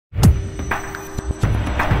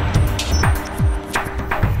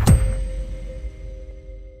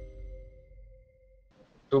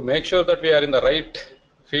to make sure that we are in the right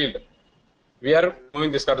field, we are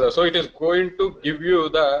moving this cursor. So it is going to give you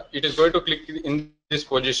the, it is going to click in this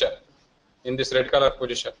position, in this red color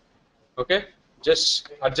position. Okay, just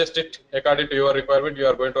adjust it according to your requirement. You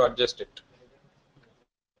are going to adjust it.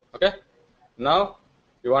 Okay, now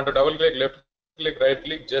you want to double click, left click, right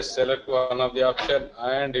click, just select one of the option,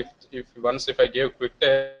 and if once if I give quick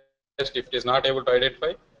test, if it is not able to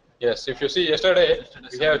identify, yes, if you see yesterday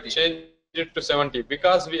we have changed it to 70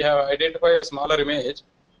 because we have identified a smaller image.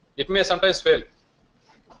 It may sometimes fail.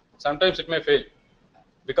 Sometimes it may fail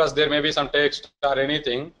because there may be some text or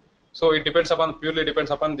anything. So it depends upon, purely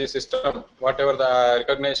depends upon the system, whatever the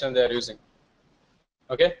recognition they are using.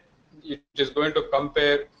 Okay, it is going to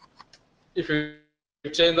compare. If you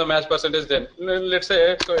change the match percentage, then let's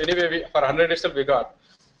say, so anyway we, for 100 itself we got,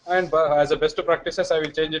 and as a best practices I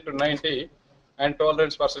will change it to 90 and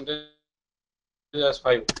tolerance percentage as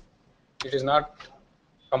 5. It is not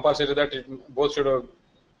compulsory that it both should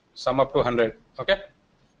sum up to 100. Okay,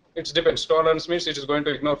 it depends. Tolerance means it is going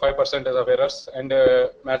to ignore 5% of errors, and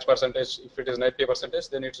match percentage, if it is 90%,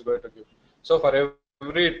 then it's going to give. So for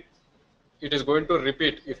every, it is going to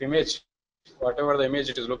repeat. If image, whatever the image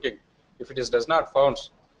it is looking, if it is does not found,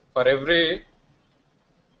 for every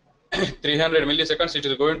 300 milliseconds, it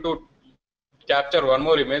is going to capture one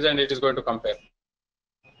more image and it is going to compare.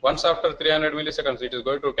 Once after 300 milliseconds, it is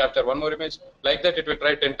going to capture one more image. Like that, it will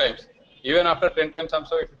try 10 times. Even after 10 times,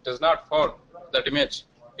 also, if it does not found that image,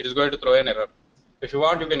 it is going to throw an error. If you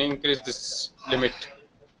want, you can increase this limit.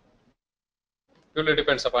 Purely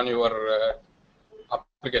depends upon your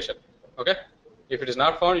application. Okay. If it is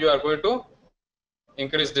not found, you are going to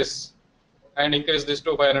increase this and increase this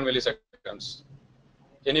to 500 milliseconds.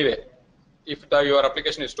 Anyway, if your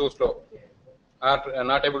application is too slow or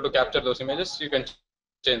not able to capture those images, you can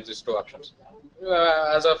change these two options.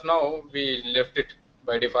 As of now, we left it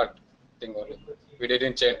by default thing only. We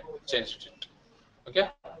didn't change it. Okay.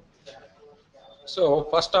 So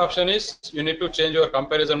first option is you need to change your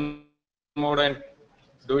comparison mode and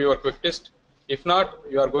do your quick test. If not,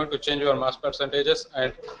 you are going to change your mass percentages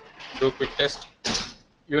and do quick test.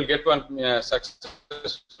 You will get one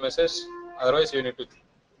success message. Otherwise, you need to.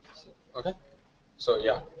 Okay. So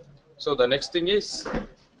yeah. So the next thing is,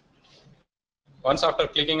 once after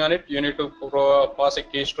clicking on it, you need to pass a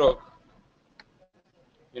keystroke.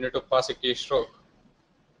 You need to pass a keystroke.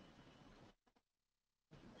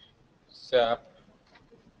 SAP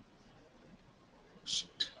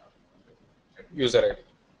user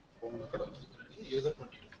ID.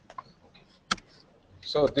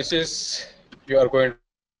 So this is, you are going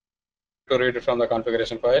to read it from the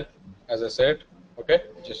configuration file, as I said. Okay,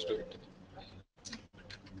 just do it.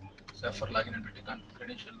 So for login and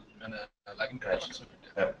credential and login credentials.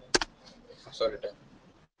 Sorry, time.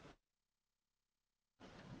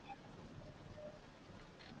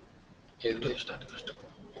 Start first.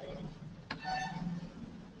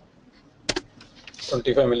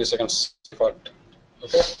 25 milliseconds default.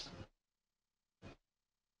 Okay.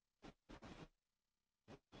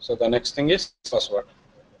 So the next thing is password.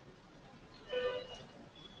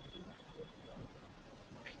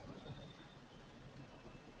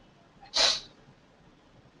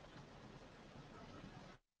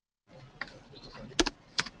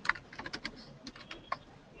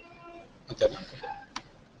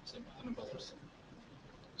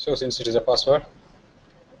 So since it is a password,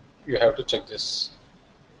 you have to check this.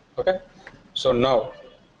 Okay. So now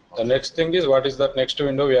the next thing is, what is that next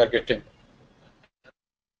window we are getting?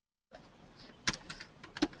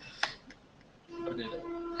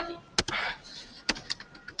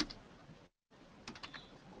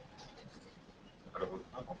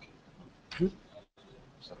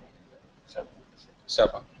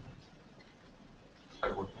 SAP.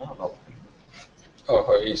 Oh,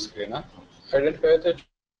 ఈ screen. Identify the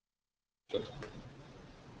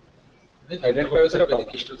identify the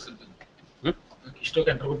keystroke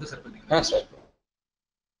enter కొడితే సరిపోతుంది. Sir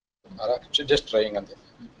అలా just trying అంతే.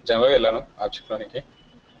 జనరల్గా వెళ్ళాను ఆబ్జెక్ట్లోనికి.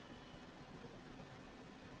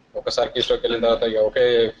 ఒకసారి keystroke వెళ్ళిన తర్వాత ఇక ఒకే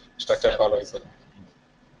స్ట్రక్చర్ ఫాలో అవుతుంది.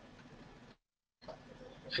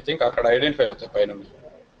 ఐ థింక్ అక్కడ ఐడెంటిఫై అవుతుంది పైన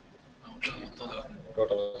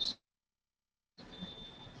టోటల్.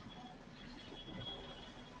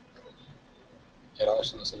 ఎలా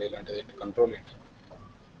వస్తుంది అసలు ఇలాంటిది? కంట్రోల్ ఏంటి?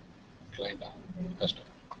 క్లయింట్ కష్టం.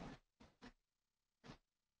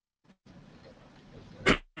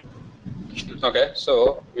 Okay, so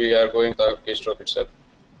we are going to the keystroke itself.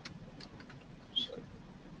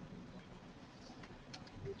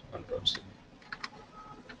 Control C.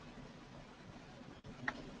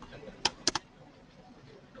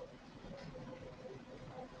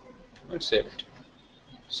 And save it.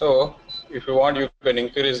 So if you want, you can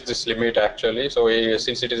increase this limit actually. So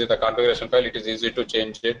since it is in the configuration file, it is easy to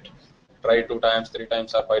change it. Try 2 times, 3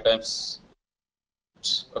 times, or 5 times.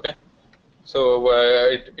 Okay. So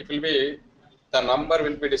it will be, the number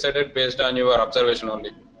will be decided based on your observation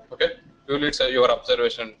only. Okay. Purely it's your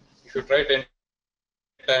observation. If you try 10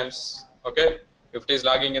 times, okay, if it is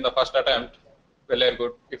logging in the first attempt, well and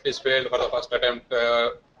good. If it is failed for the first attempt,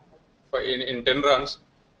 in 10 runs,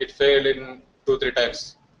 it failed in 2-3 times.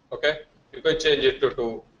 Okay, you can change it to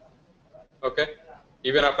 2. Okay,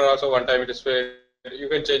 even after also one time it is failed, you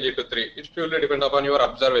can change it to 3. It purely depends upon your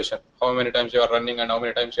observation, how many times you are running and how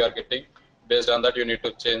many times you are getting. Based on that, you need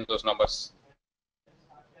to change those numbers.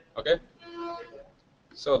 Okay,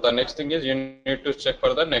 so the next thing is you need to check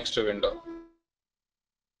for the next window.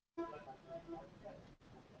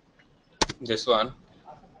 This one.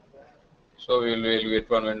 So we'll get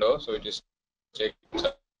one window. So it is taking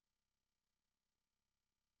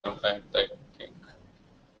some time, I think.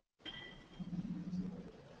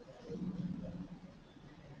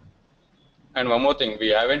 And one more thing, we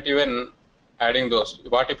haven't even adding those.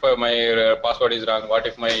 What if my password is wrong? What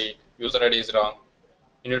if my user ID is wrong?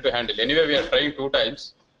 You need to handle. Anyway, we are trying 2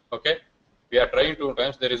 times. Okay, we are trying 2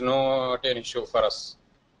 times. There is not an issue for us.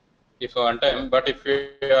 If one time, but if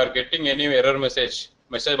you are getting any error message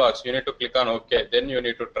box, you need to click on OK. Then you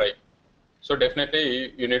need to try. So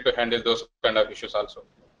definitely you need to handle those kind of issues also.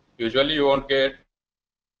 Usually you won't get,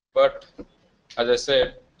 but as I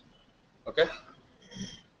said, okay.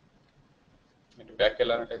 Back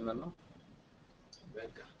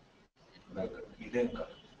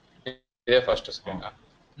ఇదే first screen.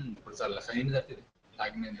 ఇప్పుడు sir sign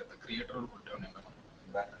login అయిన తర్వాత creator కొట్టాను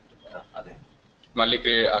అదే మళ్ళీ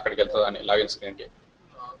అక్కడికి వెళ్తుంది అని లాగిన్ స్క్రీన్ కి.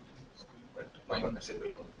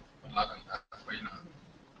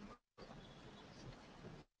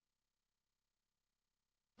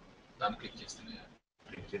 దాన్ని క్లిక్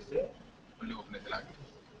చేస్తే మళ్ళీ ఓపెన్ అయితే లాగిన్.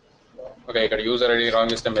 ఓకే, ఇక్కడ యూజర్ ఐడి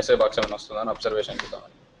రాంగ్ ఇస్తే మెసేజ్ బాక్స్ ఏమైనా వస్తుందా అని అబ్జర్వేషన్ చూద్దాం.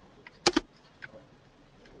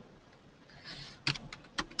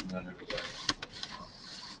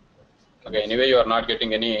 Okay, anyway you are not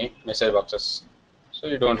getting any message boxes, so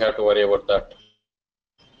you don't have to worry about that.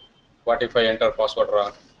 What if I enter password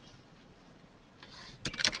wrong?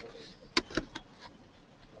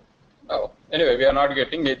 Oh, anyway we are not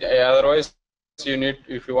getting it. Otherwise you need,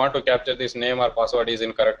 if you want to capture this name or password is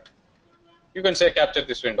incorrect, you can say capture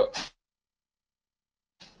this window.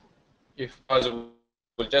 If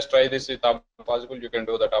possible, just try this. If possible, you can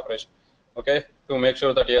do that operation. Okay, to make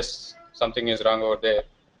sure that yes, something is wrong over there,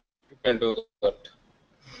 you can do that.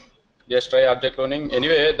 Just try object cloning.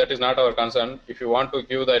 Anyway, that is not our concern. If you want to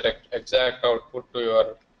give that exact output to your,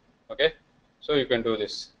 okay, so you can do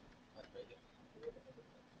this.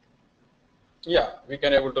 Yeah, we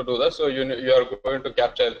can able to do that. So you are going to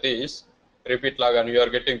capture this repeat log and you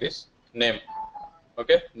are getting this name.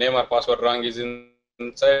 Okay, name or password wrong is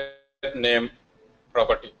inside name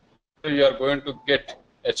property. So you are going to get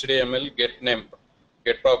HTML get name,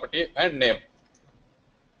 get property and name.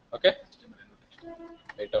 Okay,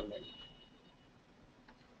 item name.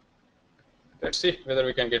 Let's see whether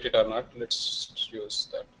we can get it or not. Let's use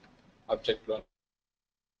that object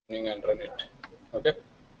cloning and run it. Okay,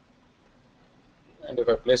 and if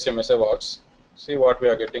I place a message box, see what we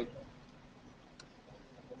are getting.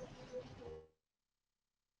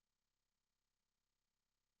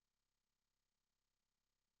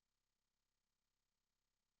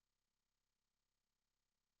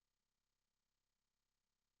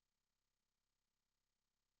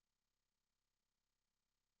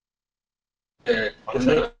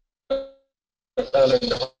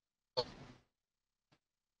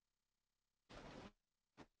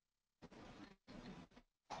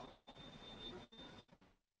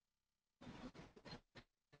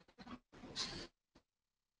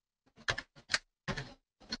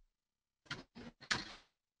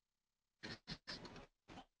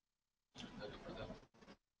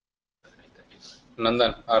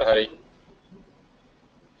 Nandan or Hari.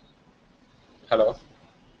 Hello.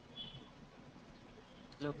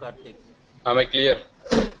 Hello, Karthik. Am I clear?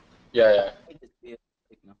 Yeah. It is clear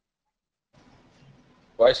right now.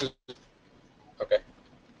 Voice is okay.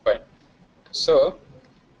 Fine. So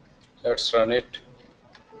let's run it.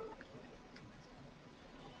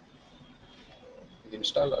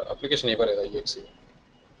 Install application ఇవ్వలేదా exe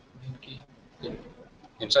దీనికి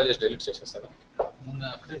install చేసి delete చేసేస్తారా? ముందు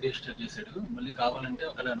అక్కడే register చేసాడు. మళ్ళీ కావాలంటే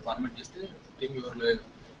ఒకవేళ ఫార్మాట్ చేస్తే టీమ్ వ్యూవర్లో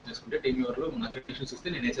చేసుకుంటే టీమ్ వ్యూవర్లో మన అప్లికేషన్స్ ఇస్తే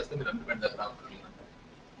నేను వేసేస్తే మీరు అప్లిమెంట్ దగ్గర రావాలి.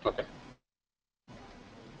 Okay.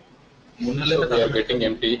 ముందు So we are getting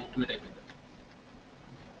empty. అయిపోయింది.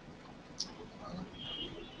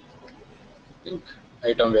 I think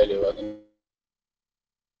item value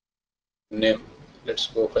name. Let's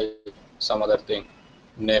go for some other thing.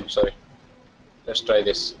 Name, sorry. Let's try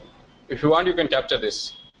this. If you want, you can capture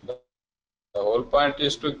this. The whole point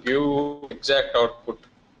is to give exact output.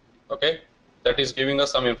 Okay, that is giving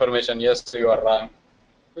us some information. Yes, you are wrong.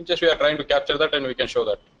 Just we are trying to capture that, and we can show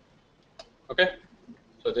that. Okay,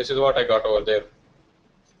 so this is what I got over there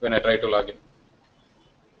when I try to log in.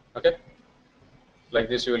 Okay, like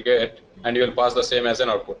this you will get, and you will pass the same as an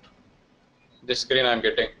output. This screen I am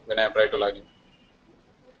getting when I am trying to log in.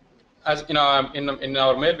 As in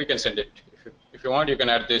our mail, we can send it. If you want, you can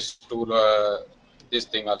add this to this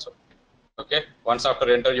thing also. Okay, once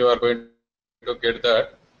after enter, you are going to get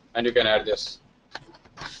that, and you can add this.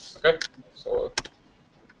 Okay, so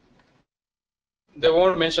they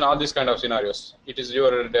won't mention all these kind of scenarios. It is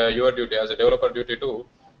your duty as a developer duty to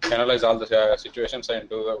analyze all the situations and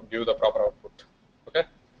to give the proper output. Okay,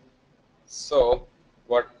 so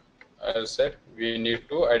what I said, we need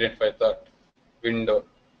to identify that window,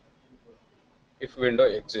 if window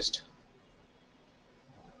exists.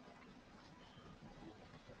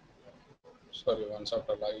 Sorry, once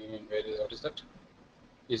after logging in, what is that?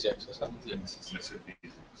 Easy access, huh?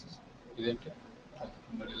 Isn't it?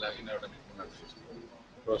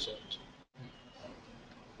 Process.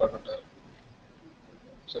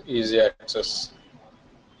 So easy access.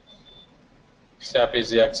 SAP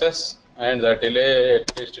easy access, and the delay,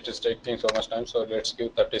 at least it is taking so much time, so let's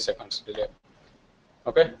give 30 seconds delay.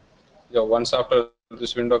 Okay, so once after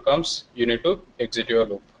this window comes, you need to exit your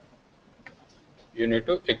loop. You need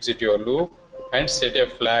to exit your loop and set a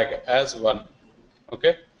flag as 1.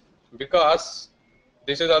 Okay, because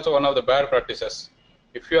this is also one of the bad practices.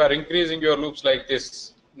 If you are increasing your loops like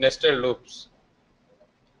this, nested loops,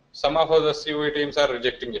 some of the COE teams are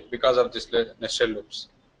rejecting it because of this nested loops.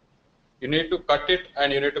 You need to cut it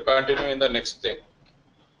and you need to continue in the next thing.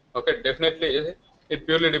 Okay, definitely it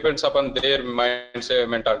purely depends upon their mindset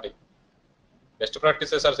mentality. Best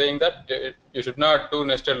practices are saying that you should not do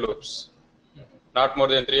nested loops. Not more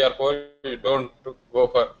than 3 or 4, you don't go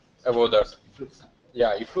for above that.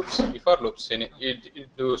 Yeah, if for loops, it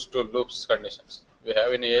does to loops conditions. We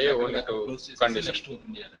have in AI only to conditions.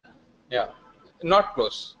 Yeah, not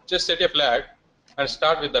close. Just set a flag and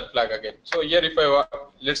start with that flag again. So here, if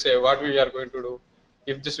let's say what we are going to do,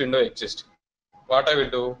 if this window exists, what I will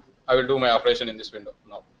do? I will do my operation in this window.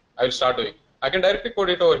 No, I will start doing. I can directly code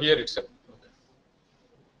it over here itself.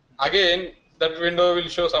 Again, that window will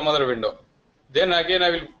show some other window. Then again,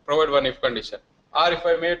 I will provide one if condition. Or if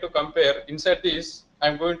I made to compare inside this,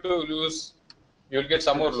 I'm going to use. You will get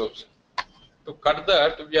some more loops. To cut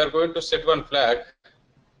that, we are going to set one flag.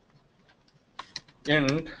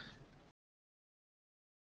 And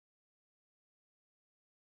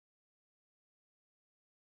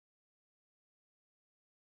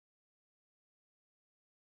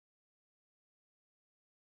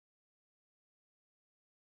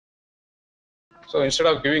so instead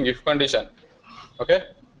of giving if condition, okay,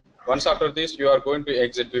 once after this you are going to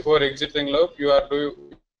exit. Before exiting loop, you are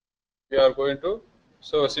going to.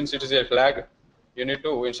 So since it is a flag, you need to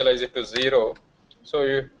initialize it to 0.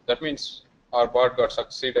 So that means our bot got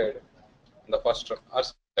succeeded in the first run or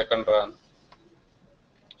second run.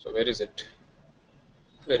 So where is it?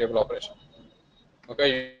 Variable operation.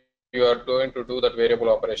 Okay, you are going to do that variable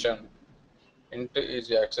operation. Int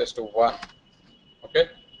is access to 1. Okay,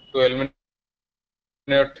 to eliminate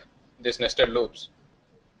this nested loops,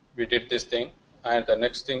 we did this thing, and the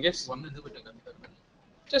next thing is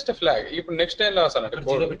just a flag. ఇప్పుడు next time loss అన్నట్టు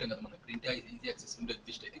code ఇక్కడ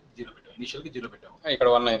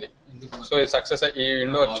 1 అయింది. So ఇది success, ఈ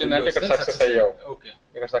window వచ్చిందంటే ఇక్కడ success అయ్యావు.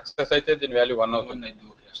 ఇక్కడ సక్సెస్ అయితే దీని వాల్యూ 1 అవుతుంది.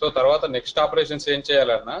 సో తర్వాత నెక్స్ట్ ఆపరేషన్స్ ఏం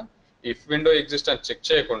చేయాలన్నా, ఇఫ్ విండో ఎగ్జిస్ట్ అని చెక్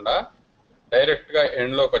చేయకుండా డైరెక్ట్ గా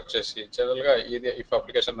ఎండ్ లోకి వచ్చేసి జనరల్ గా ఇది ఇఫ్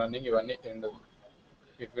అప్లికేషన్ రన్నింగ్ ఇవన్నీ ఎండ్.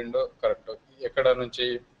 ఇఫ్ విండో కరెక్ట్ ఎక్కడ నుంచి,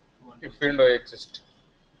 ఇఫ్ విండో ఎగ్జిస్ట్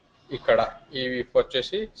ఇక్కడ, ఈ ఇఫ్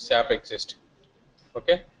వచ్చేసి శాప్ ఎగ్జిస్ట్.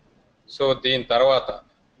 ఓకే, సో దీని తర్వాత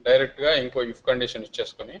డైరెక్ట్ గా ఇంకో ఇఫ్ కండిషన్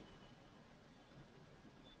ఇచ్చేసుకొని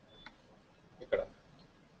ఇక్కడ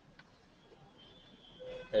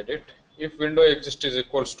edit if window exist is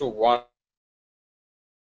equals to 1.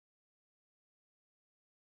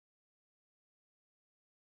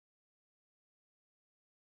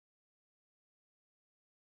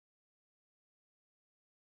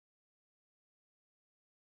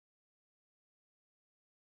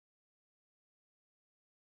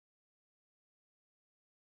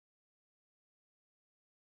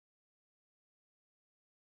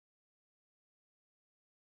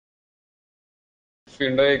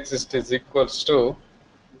 Window exist is equals to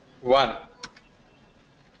 1.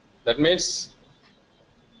 That means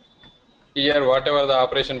here whatever the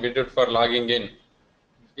operation we did for logging in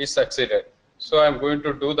is succeeded. So I'm going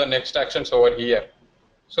to do the next actions over here.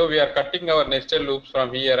 So we are cutting our nested loops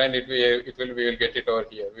from here, and we will get it over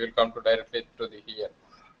here. We will come to directly to the here.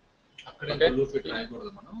 అక్కడే Okay. Loop పెట్టి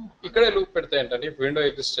రాయకూడదు మనం. ఇక్కడే loop పెడితే ఏంటంటే window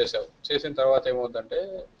exist చేసావు, చేసిన తర్వాత ఏమవుతుందంటే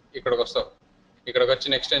ఇక్కడికి వస్తావు, ఇక్కడికి వచ్చి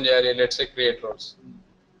నెక్స్ట్ ఏం చేయాలి, let's say create roles.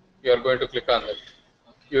 You are going to click on that,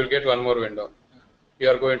 you will get one more window. You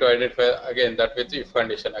are going to identify again that with if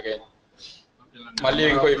condition again. మళ్ళీ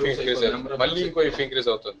ఇంకో ఇఫ్ ఇంక్రీజ్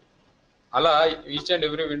అవుతుంది. అలా each and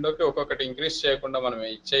every విండోకి ఒక్కొక్కటి increase చేయకుండా మనం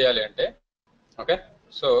ఇచ్చేయాలి అంటే. Okay,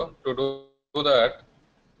 so to do that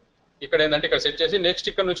ఇక్కడ ఏంటంటే ఇక్కడ సెట్ చేసి నెక్స్ట్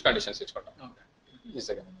ఇక్కడ నుంచి కండిషన్స్ ఇచ్చుకుంటాం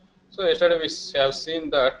ఈజీగా. So yesterday we have seen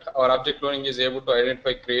that our object cloning is able to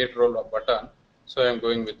identify create role of button, so I am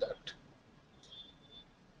going with that.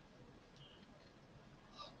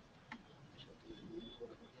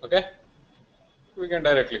 Okay, we can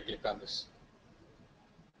directly click on this.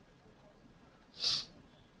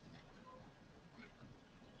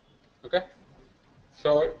 Okay, so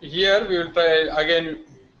here we will try again.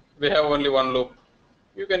 We have only one loop.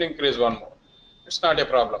 You can increase one more, it's not a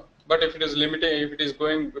problem. But if it is limiting, if it is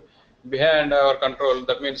going behind our control,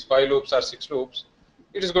 that means 5 loops or 6 loops,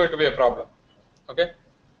 it is going to be a problem. Okay,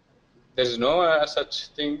 there is no such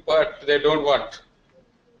thing, but they don't want,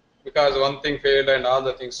 because one thing failed and all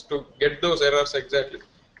the things, to get those errors exactly,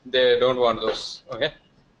 they don't want those. Okay,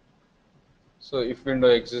 so if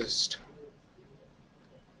window exists,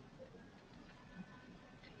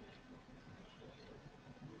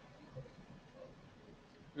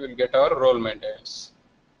 we will get our role maintenance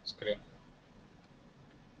screen.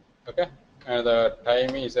 Okay, and the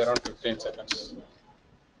time is around 15 seconds.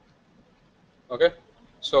 Okay,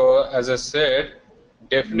 so as I said,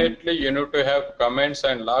 definitely you need to have comments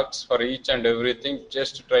and logs for each and everything.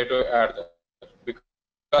 Just try to add that,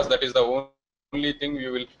 because that is the only thing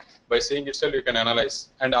you will, by seeing itself you can analyze.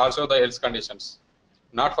 And also the else conditions,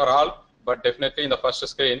 not for all, but definitely in the first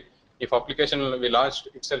screen, if application we launched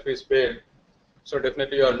itself is failed, so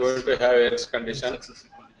definitely you are going to have else condition.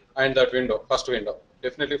 And that window, first window,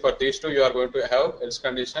 definitely for these two you are going to have else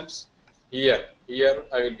conditions. Here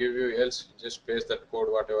I will give you else, just paste that code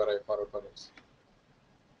whatever I forward for else.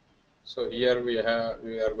 So here we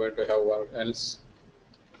are going to have one else,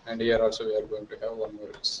 and here also we are going to have one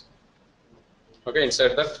more else. Okay,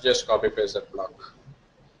 inside that just copy paste that block.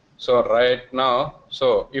 So right now,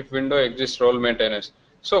 so if window exists role maintenance,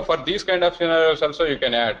 so for these kind of scenarios also you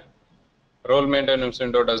can add role maintenance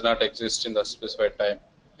window does not exist in the specified time,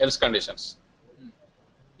 else conditions.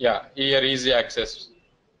 Yeah, here easy access,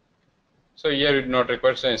 so here it not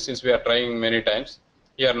required, since we are trying many times,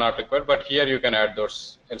 here not required, but here you can add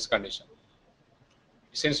those else condition.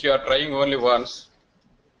 Since you are trying only once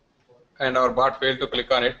and our bot failed to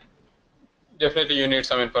click on it, definitely you need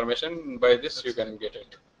some information. By this you can get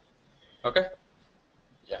it. Okay,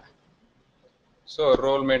 yeah. So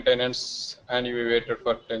role maintenance, and you waited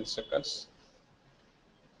for 10 seconds.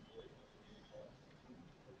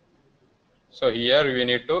 So here we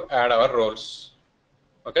need to add our roles.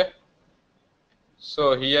 Okay,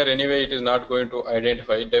 so here anyway it is not going to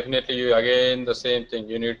identify. Definitely you, again the same thing,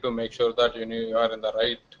 you need to make sure that you are in the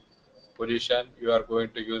right position. You are going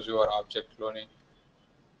to use your object cloning,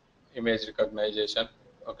 image recognition.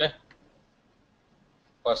 Okay,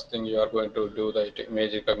 first thing you are going to do the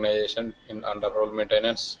image recognition in under role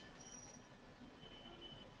maintenance.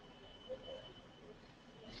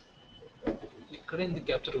 ఇక్కడ ఎందుకు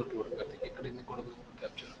capture కొట్టుకోవడం, ఇక్కడ ఎందుకు కొడదు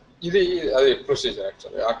capture? ఇది అది procedure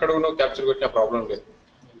actually. అక్కడ ఉన్న capture కొట్టిన ప్రాబ్లం లేదు,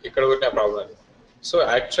 ఇక్కడ కొట్టిన ప్రాబ్లం లేదు. సో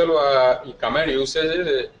యాక్చువల్ ఈ కమాండ్ యూసేజ్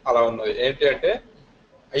అలా ఉన్నది. ఏంటి అంటే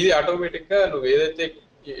ఇది ఆటోమేటిక్గా నువ్వు ఏదైతే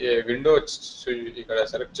విండో ఇక్కడ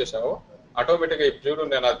సెలెక్ట్ చేసావో ఆటోమేటిక్గా ఇప్పుడు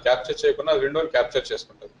నేను అది క్యాప్చర్ చేయకుండా అది విండోని క్యాప్చర్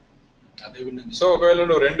చేసుకుంటుంది. సో ఒకవేళ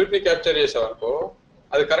నువ్వు రెండింటిని క్యాప్చర్ చేసావు అనుకో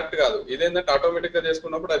అది కరెక్ట్ కాదు. ఇదేంటంటే ఆటోమేటిక్గా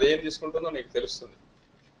చేసుకున్నప్పుడు అది ఏం తీసుకుంటుందో నీకు తెలుస్తుంది.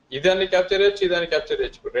 ఇదాన్ని క్యాప్చర్ చేయొచ్చు, ఇదాన్ని క్యాప్చర్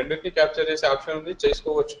చేయొచ్చు, రెండింటిని క్యాప్చర్ చేసే ఆప్షన్ ఉంది,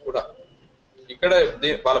 చేసుకోవచ్చు కూడా. ఇక్కడ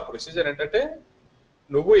వాళ్ళ ప్రొసీజర్ ఏంటంటే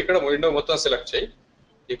నువ్వు ఇక్కడ విండో మొత్తం సెలెక్ట్ చేయి,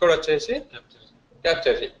 ఇక్కడ వచ్చేసి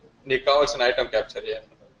క్యాప్చర్ చేయి, నీకు కావాల్సిన ఐటమ్ క్యాప్చర్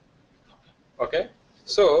చేయాలి. ఓకే,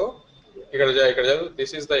 సో ఇక్కడ చదువు,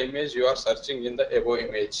 this is the image you are searching in the above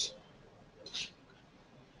image.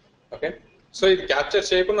 Okay, so ఇది క్యాప్చర్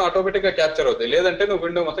చేయకుండా ఆటోమేటిక్గా క్యాప్చర్ అవుతుంది. లేదంటే నువ్వు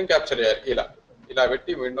విండో మొత్తం క్యాప్చర్ చేయాలి. ఇలా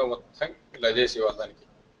పెట్టి విండో మొత్తం ఇలా చేసి ఇవ్వాలి, దానికి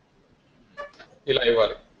ఇలా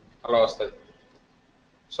ఇవ్వాలి, అలా వస్తుంది.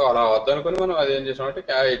 సో అలా వద్దనుకుని మనం అదేం చేసామంటే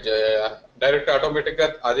డైరెక్ట్ ఆటోమేటిక్గా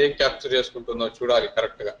అదే క్యాప్చర్ చేసుకుంటుందో చూడాలి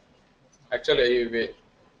కరెక్ట్గా. యాక్చువల్లీ ఇవి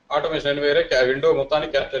ఆటోమేషన్ వేరే విండో మొత్తాన్ని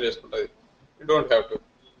క్యాప్చర్ చేసుకుంటుంది. You don't have to.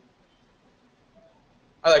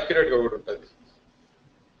 అది accurate గా కూడా ఉంటుంది.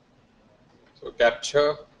 So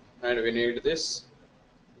capture, and we need this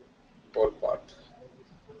whole part.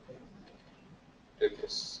 Take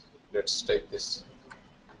this. Let's take this.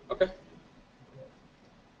 Okay.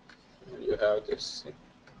 You have this,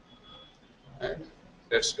 and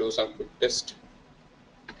let's do some quick test.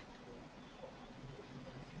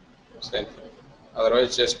 Same thing.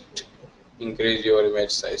 Otherwise, just increase your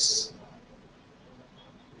image size.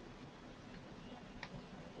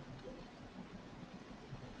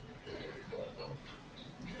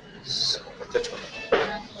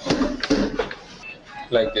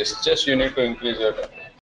 Like this, just you need to increase your time.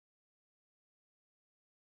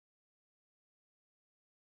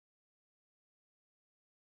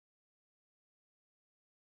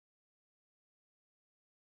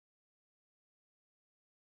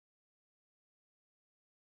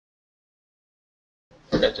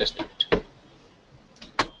 Okay, just do it.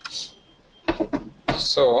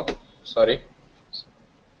 So, sorry.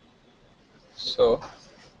 So,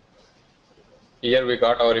 here we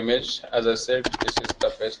got our image. As I said, this is the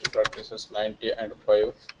best practices 90 and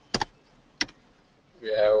 5. We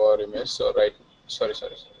have our image. So, right. Sorry.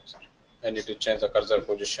 I need to change the cursor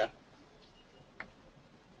position.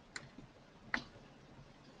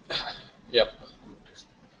 Yep.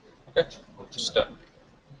 Okay, it's done.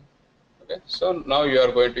 Okay, so now you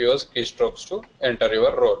are going to use keystrokes to enter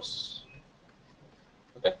your roles.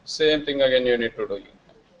 Okay, same thing again you need to do.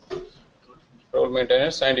 Role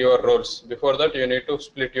maintenance and your roles. Before that, you need to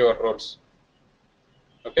split your roles.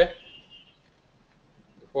 Okay.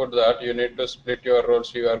 Before that, you need to split your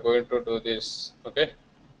roles. You are going to do this. Okay.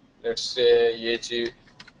 Let's say AG11.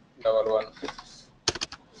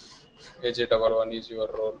 AG11 is your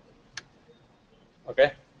role. Okay.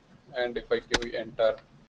 And if I give enter,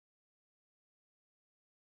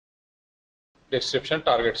 description,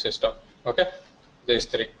 target system. Okay. These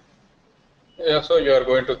three. Yeah, so you are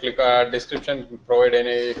going to click description, provide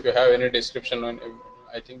any, if you have any description on,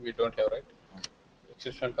 I think we don't have, right?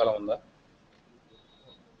 Description column on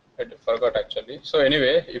I forgot actually. So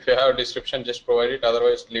anyway, if you have description, just provide it,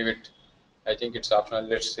 otherwise leave it. I think it's optional.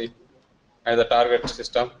 Let's see. And the target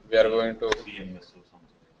system, we are going to,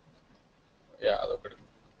 yeah,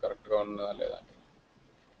 correct ga unnada leda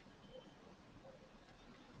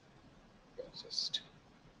just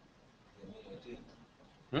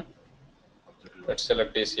let's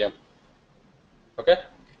select DCM. Okay,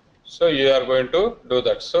 so you are going to do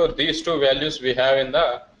that. So these two values we have in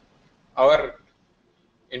the our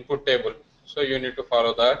input table, so you need to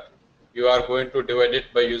follow that. You are going to divide it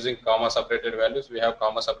by using comma separated values. We have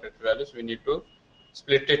comma separated values, we need to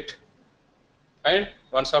split it. And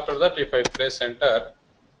once after that, if I press enter,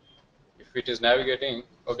 if it is navigating,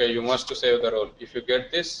 okay, you must to save the role. If you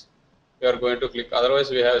get this, you are going to click, otherwise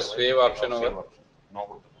we have save option over.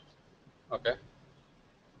 Okay,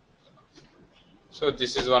 so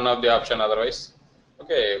this is one of the option, otherwise.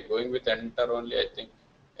 Okay, going with enter only, I think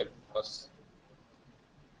first.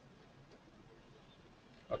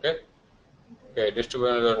 Okay,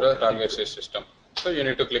 distributed target system. So you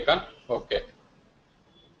need to click on OK.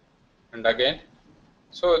 And again,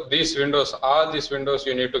 so these windows, all these windows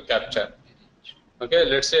you need to capture. Okay,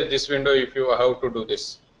 let's say this window, if you have to do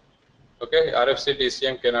this. Okay, RFC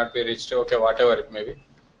DCM cannot be reached. Okay, whatever it may be.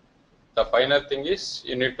 The final thing is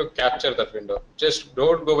you need to capture that window. Just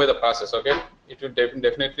don't go by the process. Okay, it will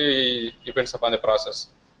definitely depends upon the process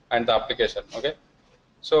and the application. Okay,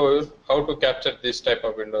 so how to capture this type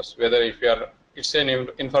of windows? Whether if you are, it's an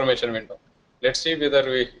information window. Let's see whether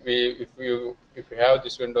if you have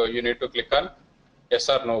this window, you need to click on yes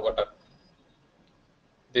or no button.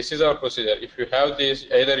 This is our procedure. If you have this,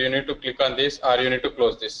 either you need to click on this or you need to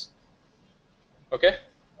close this. Okay,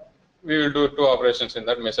 we will do two operations in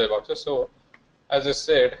that message boxes. So as I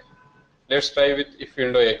said, let's try with if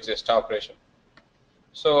window exists operation.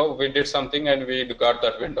 So we did something and we got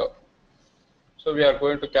that window. So we are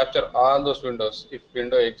going to capture all those windows if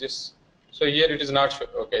window exists. So here it is not showing.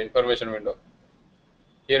 Okay, information window.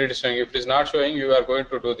 Here it is showing. If it is not showing, you are going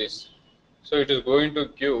to do this. So it is going to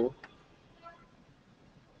give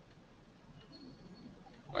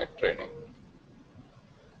my training.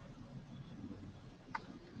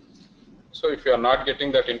 So if you are not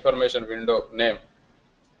getting that information window name,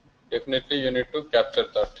 definitely you need to capture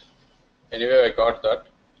that. Anyway, I got that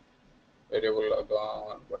variable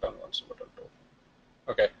button 1, button 2.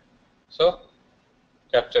 Okay, so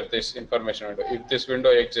capture this information window. If this window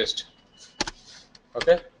exists,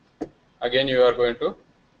 okay, again you are going to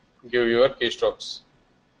give your keystrokes.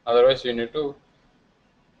 Otherwise, you need to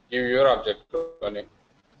give your object name.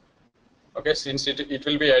 Okay, since it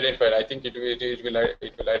will be identified, I think it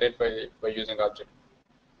will identify by using object.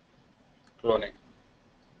 cloning.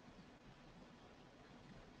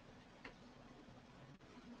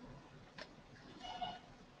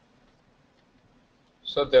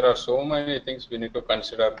 So there are so many things we need to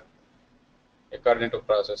consider according to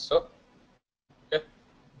process. So okay,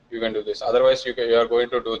 you can do this. Otherwise, you are going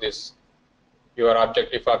to do this. Your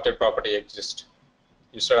object, if object property exists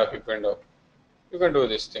instead of if window, you can do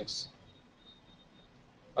these things.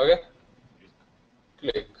 Okay,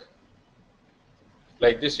 click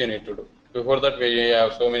like this. You need to do. Before that, we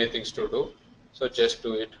have so many things to do. So just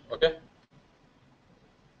do it. Okay.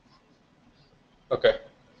 Okay.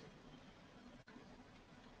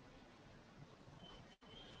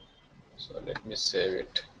 So let me save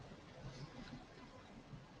it.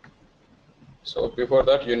 So before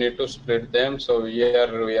that, you need to split them. So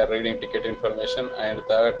here we are reading ticket information, and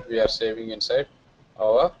that we are saving inside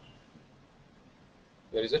our,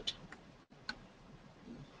 where is it?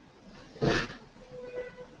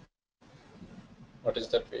 What is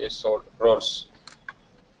that? We sold roles.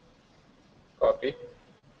 Copy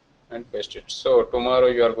and paste it. So tomorrow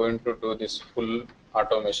you are going to do this full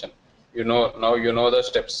automation. You know, now you know the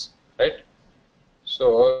steps, right?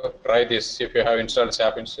 So try this. If you have installed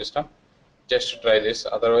SAP in system, just try this.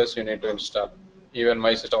 Otherwise, you need to install. Even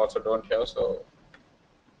my system also don't have. So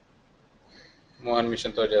Mohan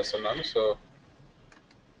mission తో చేస్తున్నాను. So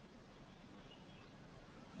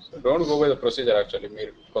don't go by the procedure actually.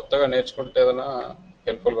 మీరు కొత్తగా నేర్చుకుంటే ఏదైనా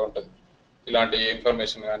హెల్ప్ఫుల్గా ఉంటుంది. ఇలాంటి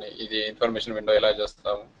information కానీ ఇది ఇన్ఫర్మేషన్ విండో ఎలా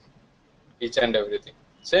చేస్తాము, each and everything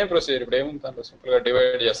same procedure. ఇప్పుడు ఏముంది దాంట్లో, సింపుల్గా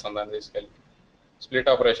డివైడ్ చేస్తాం దాన్ని తీసుకెళ్ళి, స్ప్లిట్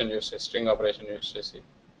ఆపరేషన్ యూస్ చేసి, స్ట్రింగ్ ఆపరేషన్ యూస్ చేసి.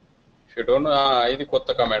 ఇఫ్ యూ డోంట్, ఇది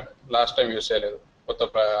కొత్త కమాండ్, లాస్ట్ టైం యూస్ చేయలేదు, కొత్త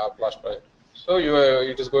last project. So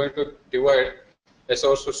it is going to divide a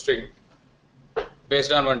source to string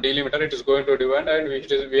based on one delimiter. It is going to divide, and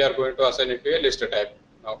we are going to assign it to a list type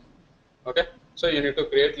now. Okay, so you need to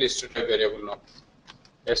create list type variable now.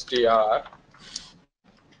 str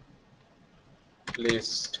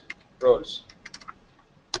list roles.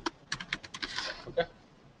 Okay,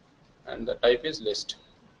 and the type is list,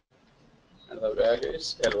 and the value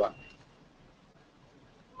is L1.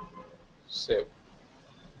 Save.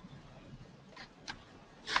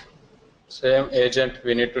 Same agent,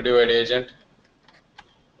 we need to divide agent.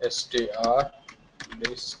 str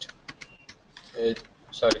list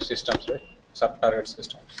systems, right? Sub target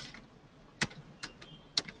systems.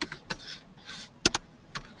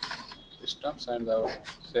 Systems, and the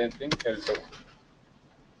same thing L2.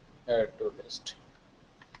 Add to list.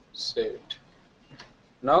 Save it.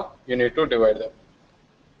 Now you need to divide them.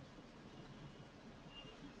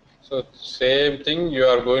 So same thing, you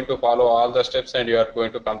are going to follow all the steps, and you are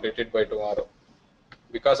going to complete it by tomorrow.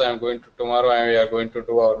 Because I am going to tomorrow, we are going to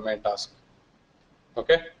do our main task.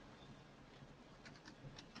 Okay.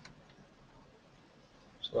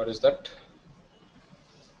 So what is that?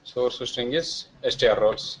 Source string is str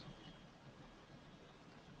roles.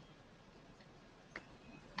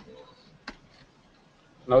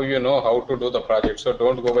 Now you know how to do the project, so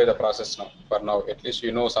don't go by the process now. For now, at least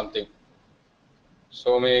you know something.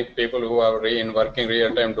 So many people who are working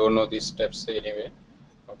real time don't know these steps anyway.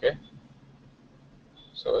 Okay.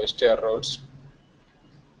 So str roles.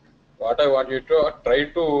 What I want you to try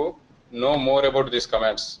to know more about these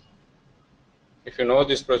commands. If you know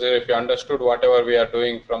this procedure, if you understood whatever we are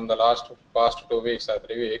doing from the past 2 weeks or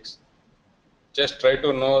 3 weeks, just try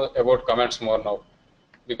to know about commands more now,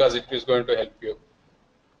 because it is going to help you.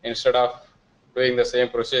 Instead of doing the same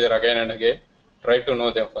procedure again and again, try to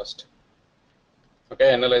know them first. Okay,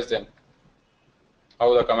 analyze them. How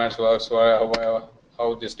the commands works, how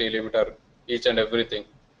this delimiter, each and everything,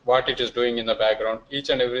 what it is doing in the background, each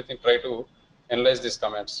and everything. Try to analyze these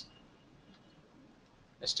commands.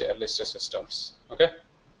 str list systems. Okay.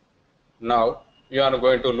 Now you are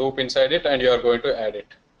going to loop inside it, and you are going to add it.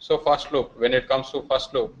 So first loop, when it comes to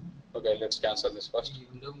first loop, okay, let's cancel this first. ఈ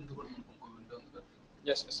window ముందు కూడా మనకు ఇంకో window ఉంది కదా.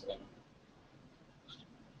 Yes.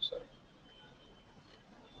 Sorry.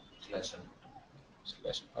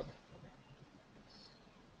 Slash. Okay.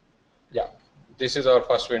 Yeah, this is our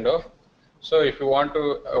first window. So if you want to,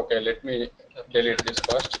 okay, let me delete this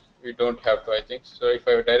first. We don't have to, I think. So if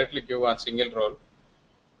I directly give one single role,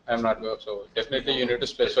 I'm not going. So definitely you need to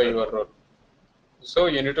specify your role. So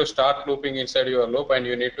you need to start looping inside your loop, and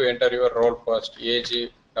you need to enter your role first.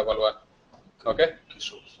 AG11. Okay.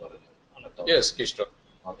 Yes, keystroke.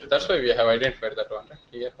 That's why we have identified that one, right?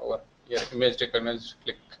 Here, over here, image recognize,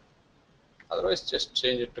 click. Otherwise, just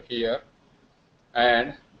change it to here. And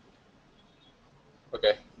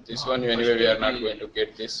okay, this one anyway we are not going to get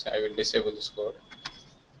this. I will disable this code.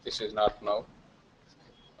 This is not now.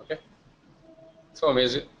 Okay. So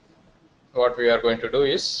amazing. What we are going to do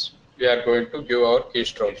is we are going to give our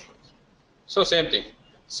keystroke. So same thing.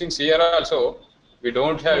 Since here also we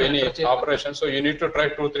don't have any operation, so you need to try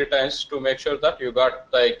 2-3 times to make sure that you got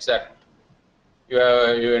the exact,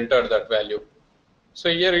 you enter that value. So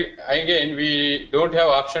here again we don't have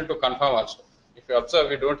option to confirm also. If you observe,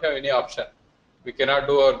 we don't have any option. We cannot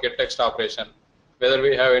do our get text operation. Whether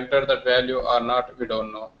we have entered that value or not, we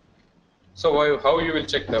don't know. So how you will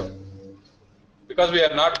check them? Because we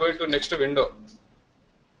are not going to next window.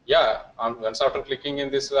 Yeah, once after clicking in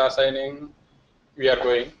this assigning, we are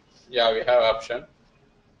going. Yeah, we have option.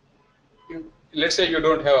 Let's say you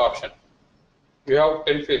don't have option. You have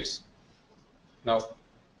 10 fields now.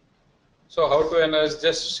 So how to analyze?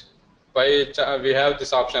 Just by we have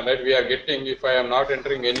this option, right? We are getting, if I am not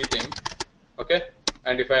entering anything, okay,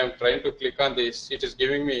 and if I am trying to click on this, it is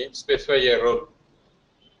giving me specify a role.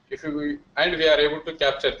 If we are able to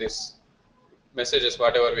capture this messages,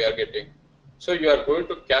 whatever we are getting. So you are going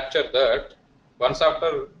to capture that once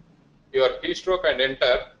after your keystroke and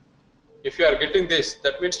enter. If you are getting this,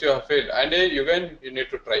 that means you have failed, and again you need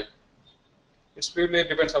to try. It purely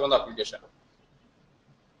depends upon the application.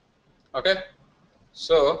 Okay.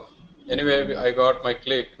 So anyway, I got my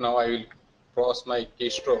click. Now I will cross my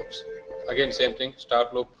keystrokes. Again, same thing.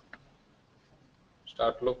 Start loop.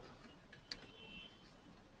 Start loop.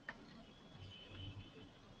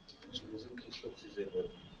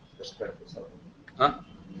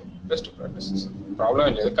 Best practices. Problem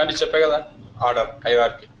ఏం లేదు కానీ చెప్పే కదా order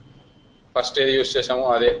hierarchy first ఏది use చేసామో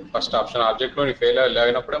అదే first option ఆబ్జెక్ట్లోని fail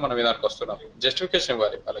లేనప్పుడే మనం దానికి వస్తున్నాం జస్టిఫికేషన్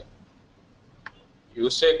ఇవ్వాలి వాళ్ళకి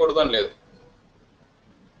యూస్ చేయకూడదు అని లేదు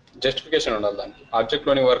జస్టిఫికేషన్ ఉండాలి దానికి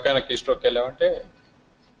ఆబ్జెక్ట్లోని వర్క్ అయిన కీ స్ట్రోక్ వెళ్ళామంటే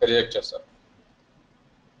రిజెక్ట్ చేస్తారు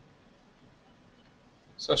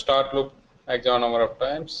so start loop maximum number of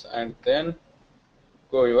times and then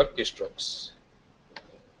go your keystrokes.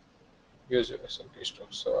 Use your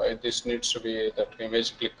keystrokes. So this needs to be, that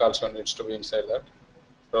image click also needs to be inside that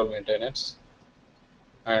role maintenance.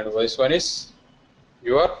 And this one is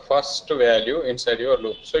your first value inside your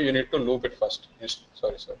loop. So you need to loop it first.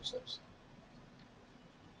 Sorry.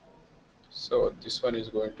 So this one is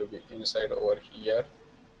going to be inside over here.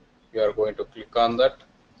 You are going to click on that,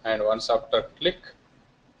 and once after click,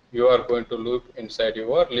 you are going to loop inside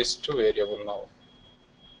your list variable now.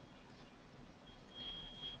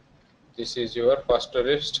 This is your first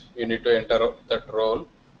list. You need to enter that role.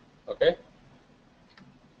 Okay.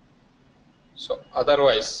 So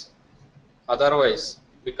otherwise,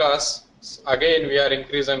 because again we are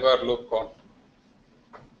increasing our loop count.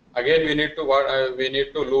 Again we need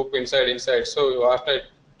to loop inside. So what I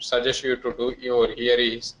suggest you to do over here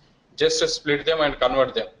is just split them and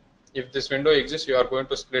convert them. If this window exists, you are going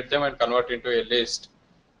to split them and convert into a list.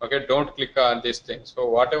 Okay, don't click on this thing. So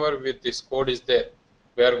whatever with this code is there,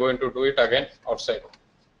 we are going to do it again outside.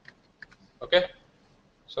 Okay.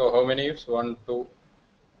 So how many ifs? 1, 2,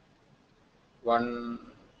 1,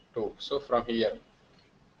 2. So from here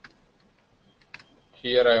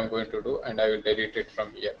I am going to do, and I will delete it from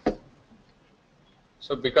here.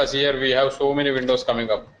 So because here we have so many windows coming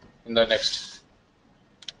up in the next.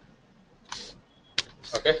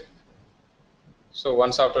 Okay. So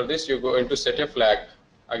once after this, you go into set a flag.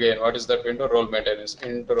 Again, what is that window? Role maintenance.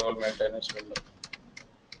 Into role maintenance window.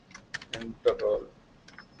 Into role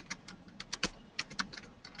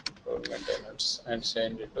maintenance, and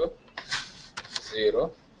send it to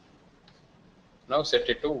 0. Now set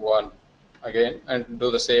it to 1 again, and do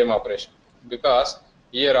the same operation. Because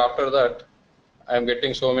here after that, I am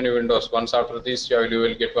getting so many windows. Once after this, you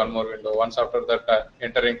will get one more window. Once after that,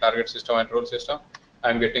 entering target system and role system, I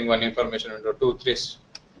am getting one information window, 2, 3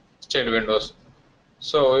 child windows.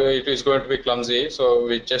 So it is going to be clumsy. So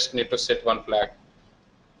we just need to set one flag.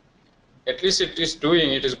 At least it is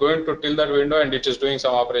going to till that window, and it is doing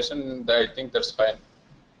some operation. I think that's fine.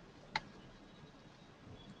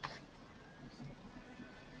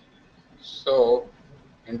 So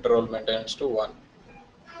enter role maintenance to 1.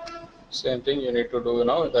 Same thing you need to do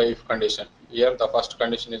now, the if condition. Here the first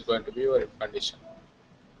condition is going to be your if condition.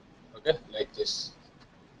 Okay, like this.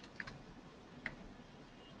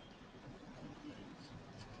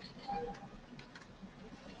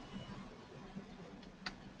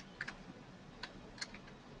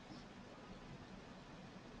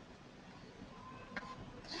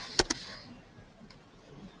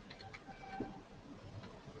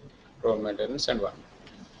 Role maintenance and 1.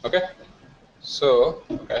 Okay. So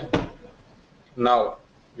okay. Now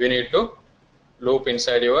we need to loop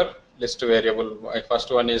inside your list variable. My first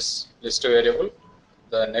one is list variable.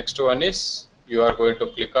 The next one is you are going to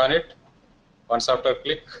click on it. Once after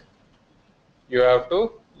click, you have to,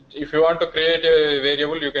 if you want to create a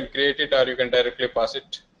variable, you can create it, or you can directly pass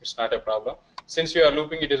it It's not a problem. Since you are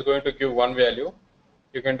looping, it is going to give one value.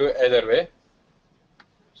 You can do either way.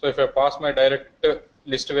 So if I pass my direct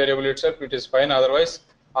list variable itself, it is fine. Otherwise,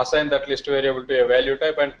 assign that list variable to a value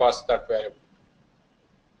type and pass that variable.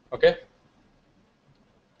 Okay.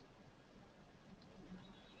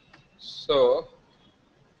 So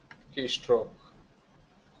keystroke.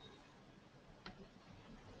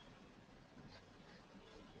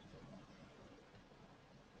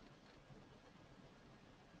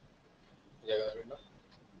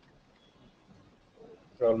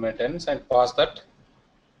 Role maintenance and pass that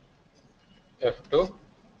F2.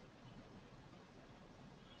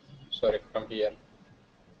 Sorry, from here.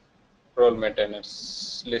 Role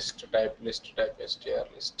maintenance list type str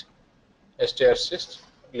list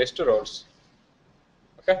list roles.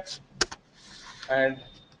 Okay, and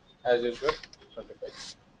as usual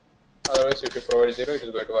 25. Otherwise, if you provide 0, it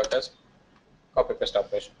is going to work as copy paste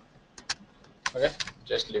operation. Okay,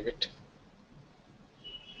 just leave it,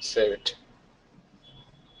 save it,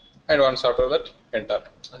 and once after that enter.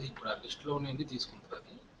 అది ఇప్పుడు ఆ list లో ఉన్నది తీసుకుంటారు.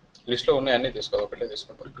 అది list లో ఉన్నాయి అన్ని తీసుకోవాలి, ఒకటే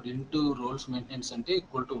తీసుకుంటాం. ఇప్పుడు ఇంటూ రోల్స్ మెయింటెనెన్స్ అంటే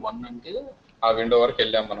ఈక్వల్ టు 1 అంటే ఆ విండో వరకు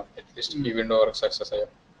వెళ్ళాం మనం, అట్లీస్ట్ ఈ విండో వరకు సక్సెస్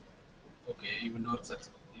అయ్యాం. ఓకే, ఈ విండో వరకు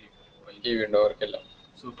సక్సెస్, ఈ విండో వరకు వెళ్ళాం.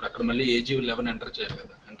 సో ఇప్పుడు అక్కడ మళ్ళీ AG11 ఎంటర్ చేయాలి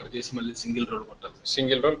కదా, ఎంటర్ చేసి మళ్ళీ సింగిల్ రోల్ కొట్టాలి.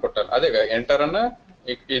 సింగిల్ రోల్ కొట్టాలి, అదే కదా ఎంటర్ అన్న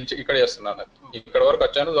ఇక్కడ చేస్తున్నాను. ఇక్కడ వరకు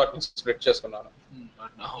వచ్చాను, వాటిని స్ప్లిట్ చేసుకున్నాను.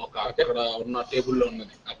 అక్కడ ఉన్న టేబుల్లో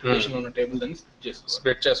ఉన్నది అప్లికేషన్ ఉన్న టేబుల్ దాన్ని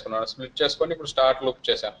స్ప్లిట్ చేసుకున్నాను. స్ప్లిట్ చేసుకొని ఇప్పుడు స్టార్ట్ లూప్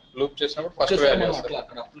చేశాను. లూప్ చేసినప్పుడు ఫస్ట్ వాల్యూ వస్తుంది.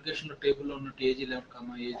 అక్కడ అప్లికేషన్ టేబుల్లో ఉన్న AG11,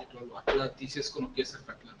 AG12 అట్లా తీసేసుకొని ఒకేసారి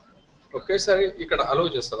పెట్టలేదు. ఒకేసారి ఇక్కడ అలౌ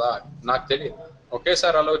చేస్తుందా నాకు తెలియదు.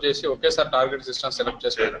 ఒకేసారి అలౌ చేసి ఒకేసారి టార్గెట్ సిస్టమ్ సెలెక్ట్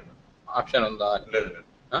చేసి ఆప్షన్ ఉందా? లేదు.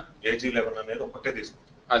 AG11 అనేది ఒకటే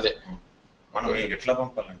తీసుకుంటాం. అదే మనం ఎట్లా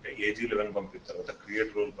పంపాలంటే AG11 పంపిన తర్వాత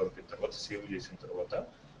క్రియేట్ రోల్ పంపిన తర్వాత సేవ్ చేసిన తర్వాత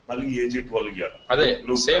మళ్ళీ AG12 ఇవ్వాలి. అదే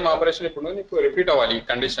సేమ్ ఆపరేషన్ ఇప్పుడు నీకు రిపీట్ అవ్వాలి. ఈ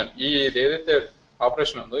కండిషన్ ఈ ఏదైతే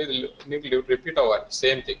ఆపరేషన్ ఉందో ఇది నీకు రిపీట్ అవ్వాలి,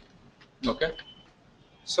 సేమ్ థింగ్. ఓకే,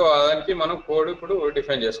 సో దానికి మనం కోడ్ ఇప్పుడు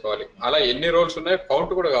డిఫైన్ చేసుకోవాలి. అలా ఎన్ని రోల్స్ ఉన్నాయో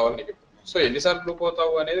కౌంట్ కూడా కావాలి నీకు. సో ఎన్నిసార్లు లూప్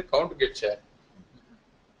అవుతావు అనేది కౌంట్ గెట్ చేయాలి.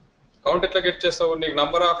 కౌంట్ ఎట్లా గెట్ చేస్తావు? నీకు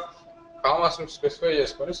నంబర్ ఆఫ్ కామాస్ స్పెసిఫై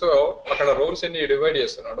చేసుకొని, సో అక్కడ రోల్స్ ఎన్ని డివైడ్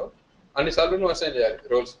చేస్తున్నాడో అన్నిసార్లు నువ్వు అసైన్ చేయాలి.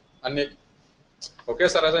 రోల్స్ అన్ని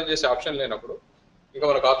ఒకేసారి అసైన్ చేసే ఆప్షన్ లేనప్పుడు ఇంకా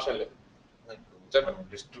మనకు ఆప్షన్ లేదు.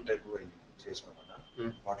 లిస్ట్ టైప్ చేసినాం కదా,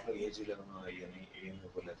 వాటిలో AG11 అయ్యని ఏం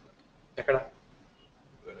ఇవ్వలేదు. ఎక్కడ?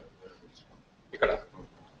 ఇక్కడ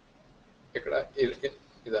ఇక్కడ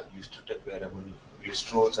ఇదా list type variable list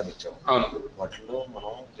roles అని ఇచ్చాము. అవును, వాటిలో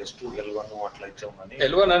మనం జస్ట్ L1 అట్లా ఇచ్చాము. కానీ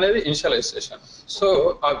L1 అనేది ఇనిషియలైజేషన్. సో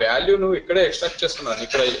ఆ వాల్యూ నువ్వు ఇక్కడే ఎక్స్ట్రాక్ట్ చేస్తున్నాను.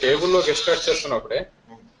 ఇక్కడ టేబుల్లోకి ఎక్స్ట్రాక్ట్ చేస్తున్నప్పుడే,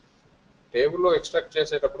 టేబుల్లో ఎక్స్ట్రాక్ట్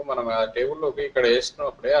చేసేటప్పుడు మనం ఆ టేబుల్లోకి ఇక్కడ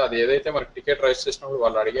వేస్తున్నప్పుడే అది ఏదైతే మనకి టికెట్ రైస్ చేసినప్పుడు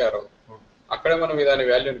వాళ్ళు అడిగారో అక్కడే మనం దాని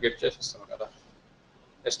వాల్యూని గెట్ చేసేస్తున్నాం కదా,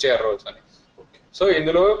 STR రోల్స్ అని. సో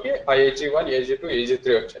ఇందులోకి ఆ AG1, AG2,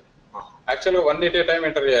 AG3 వచ్చాయి. యాక్చువల్గా 1 ఎట్ ఏ టైం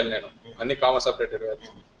ఎంటర్ చేయాలి నేను, అన్ని comma separated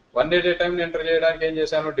values. 1 at a time enter చేయడానికి ఏం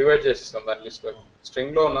చేశాను, డివైడ్ చేసేస్తాను దాని లిస్ట్ లో.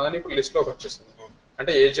 స్ట్రింగ్ లో ఉన్నదని ఇప్పుడు లిస్ట్ లోకి వచ్చేస్తుంది.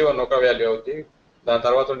 అంటే AG1 ఒక వాల్యూ అవుతుంది, దాని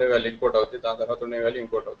తర్వాత ఉండే వాల్యూ ఇంకోటి అవుతుంది, దాని తర్వాత ఉండే వాల్యూ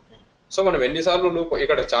ఇంకోటి అవుతుంది. సో మనం ఎన్నిసార్లు లూప్,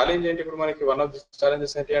 ఇక్కడ ఛాలెంజ్ ఏంటి ఇప్పుడు మనకి, వన్ ఆఫ్ ది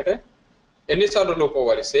ఛాలెంజెస్ ఏంటి అంటే ఎన్నిసార్లు లూప్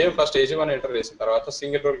అవ్వాలి. సేమ్ ఫస్ట్ AG1 ఎంటర్ చేసిన తర్వాత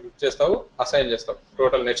సింగిల్ రోల్ క్లిక్ చేస్తావు, అసైన్ చేస్తావు,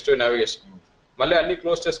 టోటల్ నెక్స్ట్ నావిగేషన్, మళ్ళీ అన్ని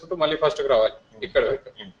క్లోజ్ చేసుకుంటూ మళ్ళీ ఫస్ట్ కి రావాలి. ఇక్కడ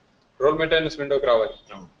రోల్ మెయింటెనెన్స్ విండోకి రావాలి.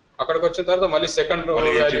 అక్కడికి వచ్చిన తర్వాత మళ్ళీ సెకండ్ రోల్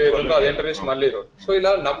వాల్యూ ఏదో అది ఎంటర్ చేసి మళ్ళీ రోల్. సో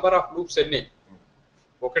ఇలా నంబర్ ఆఫ్ లూప్స్ ఎన్ని,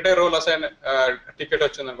 ఒకటే రోల్ అసైన్ టికెట్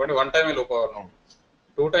వచ్చింది అనుకోండి 1 టైమే లూప్ అవ్వాలి,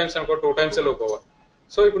 2 టైమ్స్ అనుకో 2 టైమ్స్ లూప్ అవ్వాలి.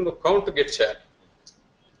 సో ఇప్పుడు నువ్వు కౌంట్ గెట్ చేయాలి,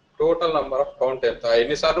 టోటల్ నంబర్ ఆఫ్ కౌంట్ ఎంత,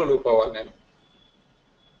 ఎన్నిసార్లు లూప్ అవ్వాలి, నేను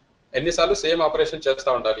ఎన్నిసార్లు సేమ్ ఆపరేషన్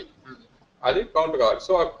చేస్తూ ఉండాలి, అది కౌంట్ కావాలి.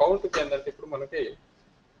 సో ఆ కౌంట్ ఏంటంటే ఇప్పుడు మనకి,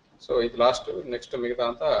 సో ఇది లాస్ట్, నెక్స్ట్ మిగతా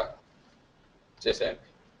అంతా చేసేయండి.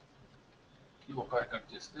 ఒక రికార్డ్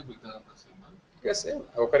చేస్తే మిగతాదంతా సేమ్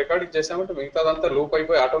ఒక రికార్డింగ్ చేసామంటే మిగతాదంతా లూప్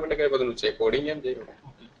అయిపోయి ఆటోమేటిక్ అయిపోతుంది. నువ్వు చేయి కోడింగ్ ఏం చేయవు.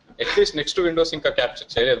 అట్లీస్ట్ నెక్స్ట్ విండోస్ ఇంకా క్యాప్చర్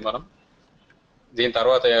చేయలేదు మనం దీని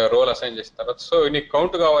తర్వాత రోల్ అసైన్ చేసిన తర్వాత. సో నీకు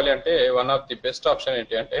కౌంట్ కావాలి అంటే one of the best option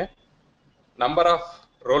ఏంటి అంటే నంబర్ ఆఫ్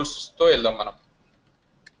రోల్స్ తో వెళ్దాం మనం.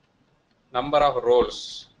 నంబర్ ఆఫ్ రోల్స్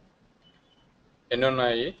ఎన్ని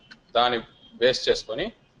ఉన్నాయి దాన్ని బేస్ చేసుకొని,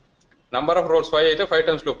 నంబర్ ఆఫ్ రోల్స్ 5 అయితే 5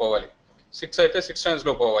 టైమ్స్ లూప్ అవ్వాలి, 6 అయితే 6 టైమ్స్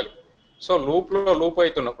లూప్ అవ్వాలి. సో లూప్ లో లూప్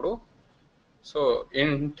అవుతున్నప్పుడు సో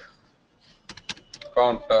ఇంట్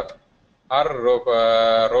counter R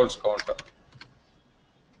roles counter,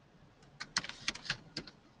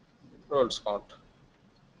 rolls count.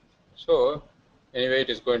 So anyway it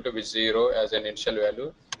is going to be 0 as an initial value.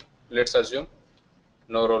 Let's assume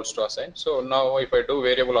no roles to assign. So now if I do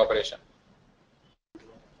variable operation,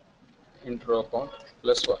 int row count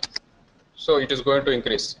plus 1. So it is going to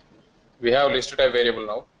increase. We have list type variable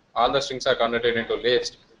now. All the strings are converted into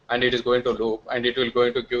list, and it is going to loop, and it will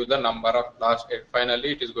going to give the number of last. Finally,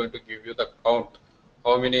 it is going to give you the count.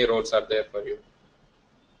 How many rows are there for you?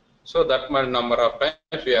 So that much number of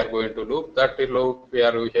times we are going to loop. That loop we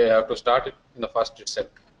have to start it in the first itself.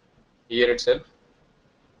 Here itself,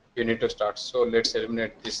 you need to start. So let's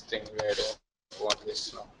eliminate this thing. We don't want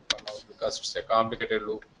this now for now because it's a complicated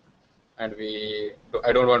loop, and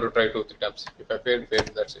I don't want to try 2-3 times. If I fail,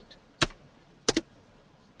 that's it.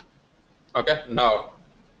 Okay, now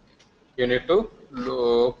you need to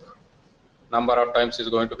loop. Number of times is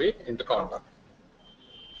going to be into counter.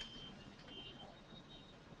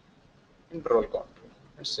 In roll count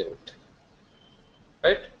and save it.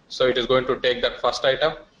 Right? So it is going to take that first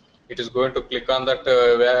item. It is going to click on that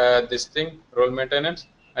this thing, role maintenance,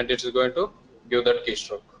 and it is going to give that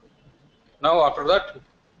keystroke. Now after that,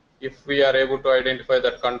 if we are able to identify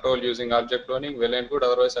that control using object cloning, well and good.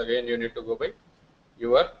 Otherwise, again you need to go by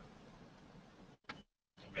your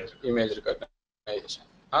image recognition.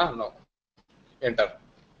 No. Enter.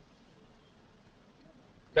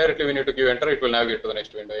 Directly we need to give enter. It will navigate to the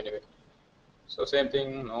next window anyway. So same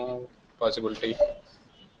thing, no possibility.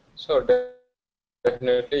 So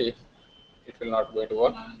definitely it will not going to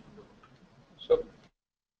work. So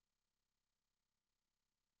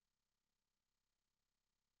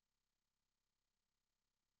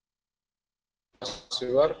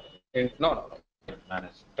you are in no.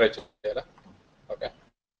 Try cheyala. Okay.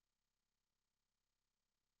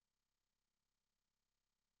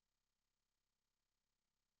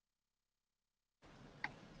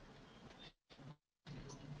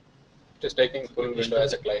 It is taking full window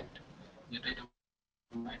as a client.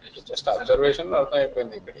 Just observation అర్థం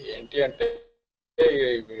అయిపోయింది. ఇక్కడ ఏంటి అంటే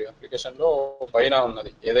application లో పైన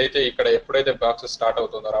ఉన్నది ఏదైతే ఇక్కడ ఎప్పుడైతే బాక్స్ స్టార్ట్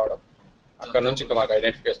అవుతుందో రావడం అక్కడ నుంచి ఇంకా మాకు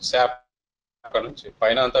ఐడెంటిఫికేషన్ శాప్ అక్కడ నుంచి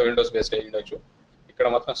పైన అంతా విండోస్ బేస్డ్ అయ్యి ఉండొచ్చు, ఇక్కడ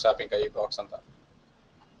మాత్రం స్టాపింగ్ అయ్యి బాక్స్ అంతా.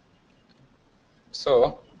 So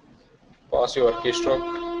pass your key stroke,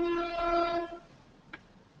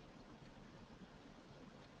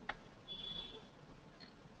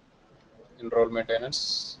 enroll maintenance,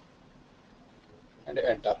 and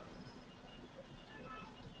enter.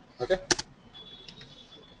 Okay,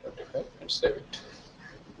 25 and save it.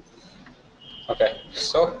 Okay,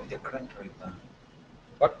 so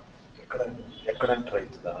what? ఎక్కడ ఎంటర్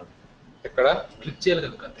అవుతుందా? ఇక్కడ క్లిక్ చేయాలి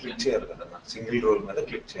కదా, క్లిక్ చేయాలి కదా, సింగిల్ రోల్ మీద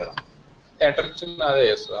క్లిక్ చేయాలి. ఎంటర్ ఇచ్చిన అదే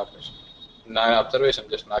చేస్తుంది ఆపరేషన్. నా అబ్జర్వేషన్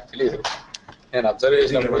జస్ట్ నాకు తెలియదు, నేను అబ్జర్వ్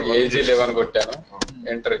చేసినప్పుడు AG11 కొట్టాను,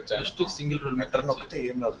 ఎంటర్ ఇచ్చాను. జస్ట్ సింగిల్ రోల్ ఎంటర్ నొక్కితే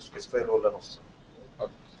ఏం రాదు, స్పెసిఫై రోల్ అని వస్తుంది.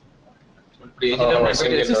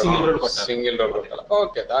 సింగిల్ రోల్ కొట్టాలి.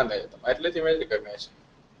 ఓకే, దాన్ని చేద్దాం. అట్లయితే ఇమేజ్ రికగ్నైజేషన్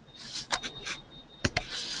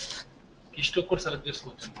కీస్ట్రోక్ కూడా సెలెక్ట్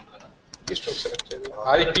చేసుకోవచ్చు అనుకుంటారా? కీస్ట్రోక్ సెలెక్ట్ చేయాలి.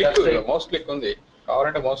 అది క్లిక్ మౌస్ క్లిక్ ఉంది,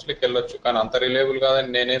 కావాలంటే మౌస్ క్లిక్ వెళ్ళొచ్చు, కానీ అంత రిలేబుల్ కాదని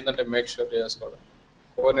నేను ఏంటంటే మేక్ షూర్ చేసుకోవడం.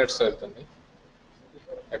 కోఆర్డినేట్స్ వెళ్తుంది,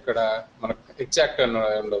 ఇక్కడ మనకు ఎగ్జాక్ట్ అని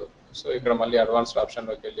ఉండదు. సో ఇక్కడ మళ్ళీ అడ్వాన్స్డ్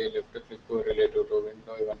ఆప్షన్లోకి వెళ్ళి left click, relative to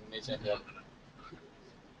window, ఇవన్నీ చేంజ్ చేయాలి.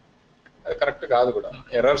 అది కరెక్ట్ కాదు కూడా,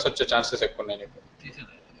 ఎర్రర్స్ వచ్చే ఛాన్సెస్ ఎక్కువ ఉన్నాయి.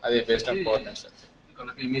 అది based on coordinates.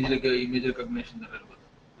 Image recognition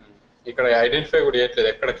ఇక్కడ ఐడెంటిఫై కూడా చేయట్లేదు,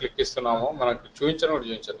 ఎక్కడ క్లిక్ ఇస్తున్నామో మనకు చూపించడం కూడా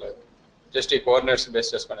చూపించట్లేదు, జస్ట్ ఈ కోఆర్డినేట్స్ బేస్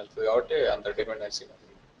చేసుకొని వెళ్తుంది కాబట్టి అంత dependency.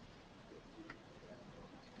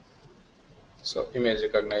 So image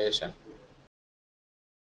recognition,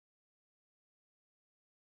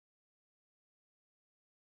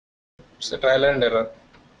 it's a trial and error.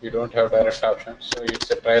 You don't have direct option, so it's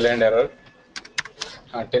a trial and error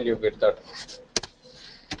until you get that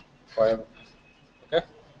point. Okay,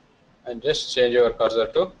 and just change your cursor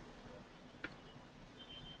to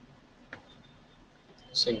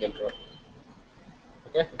single row.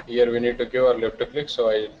 Okay, here we need to give our left click, so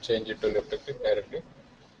I change it to left click directly.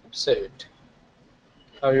 Save it.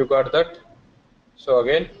 Now you got that. So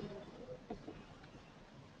again,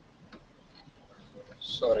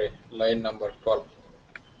 sorry, line number 12.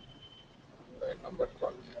 Line number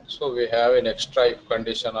 12. So we have an extra if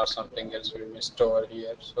condition or something else we missed over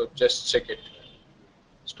here. So just check it.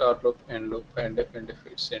 Start loop, end loop, end if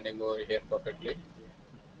it's ending over here perfectly.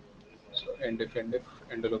 So end if, end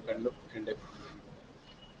loop, end loop, end if.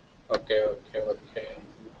 Okay.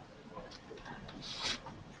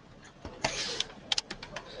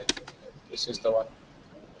 This is the one.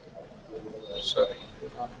 Sorry.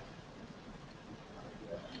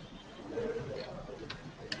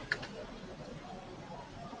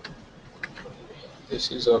 This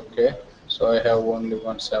is okay. So I have only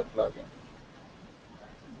one SAP plugin.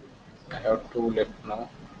 I have two left now.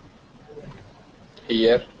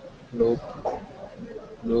 Here, loop,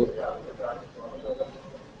 Blue.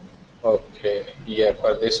 Okay, yeah,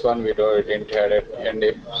 for this one we didn't add it end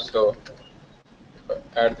if, so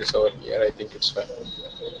add this over here, I think it's fine.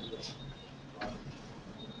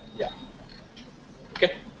 Yeah.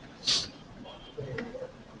 Okay.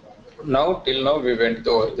 Now till now we went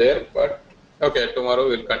over there, but okay, tomorrow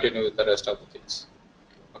we'll continue with the rest of the things.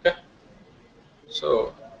 Okay.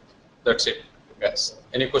 So that's it, guys.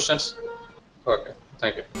 Any questions? Okay,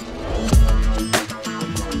 thank you.